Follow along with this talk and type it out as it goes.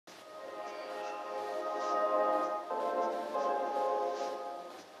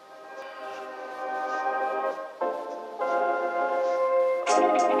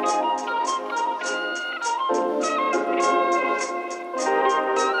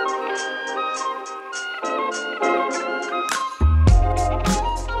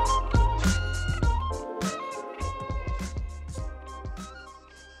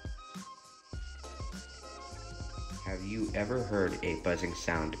buzzing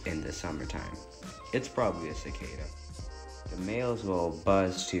sound in the summertime. It's probably a cicada. The males will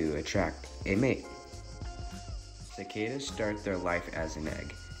buzz to attract a mate. Cicadas start their life as an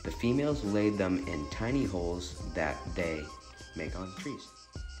egg. The females lay them in tiny holes that they make on trees.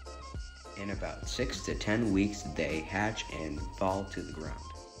 In about 6 to 10 weeks, they hatch and fall to the ground,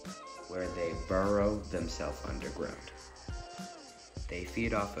 where they burrow themselves underground. They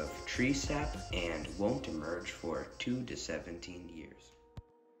feed off of tree sap and won't emerge for 2 to 17 years.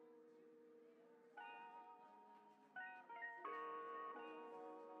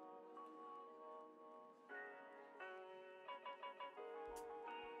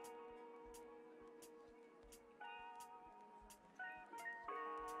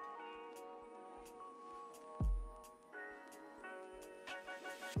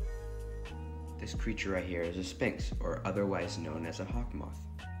 This creature right here is a sphinx, or otherwise known as a hawk moth.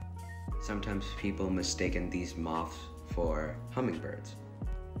 Sometimes people mistaken these moths for hummingbirds.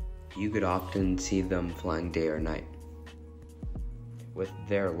 You could often see them flying day or night. With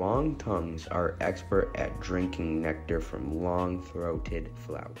their long tongues, are expert at drinking nectar from long-throated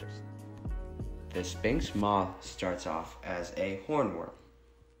flowers. The sphinx moth starts off as a hornworm.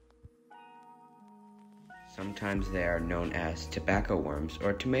 Sometimes they are known as tobacco worms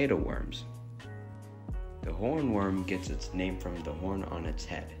or tomato worms. The hornworm gets its name from the horn on its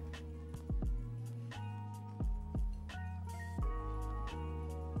head.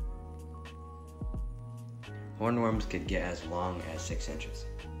 Hornworms could get as long as 6 inches.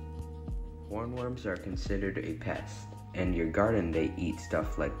 Hornworms are considered a pest. In your garden, they eat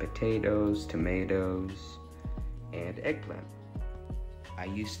stuff like potatoes, tomatoes, and eggplant. I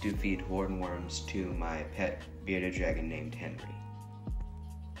used to feed hornworms to my pet bearded dragon named Henry.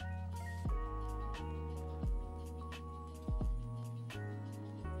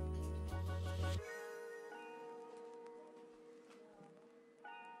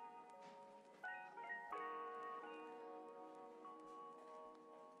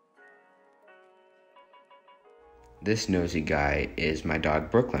 This nosy guy is my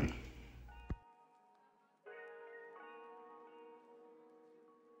dog Brooklyn.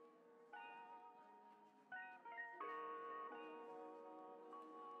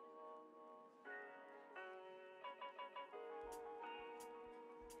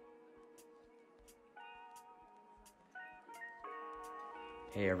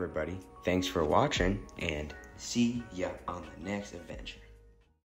 Hey everybody, thanks for watching and see ya on the next adventure.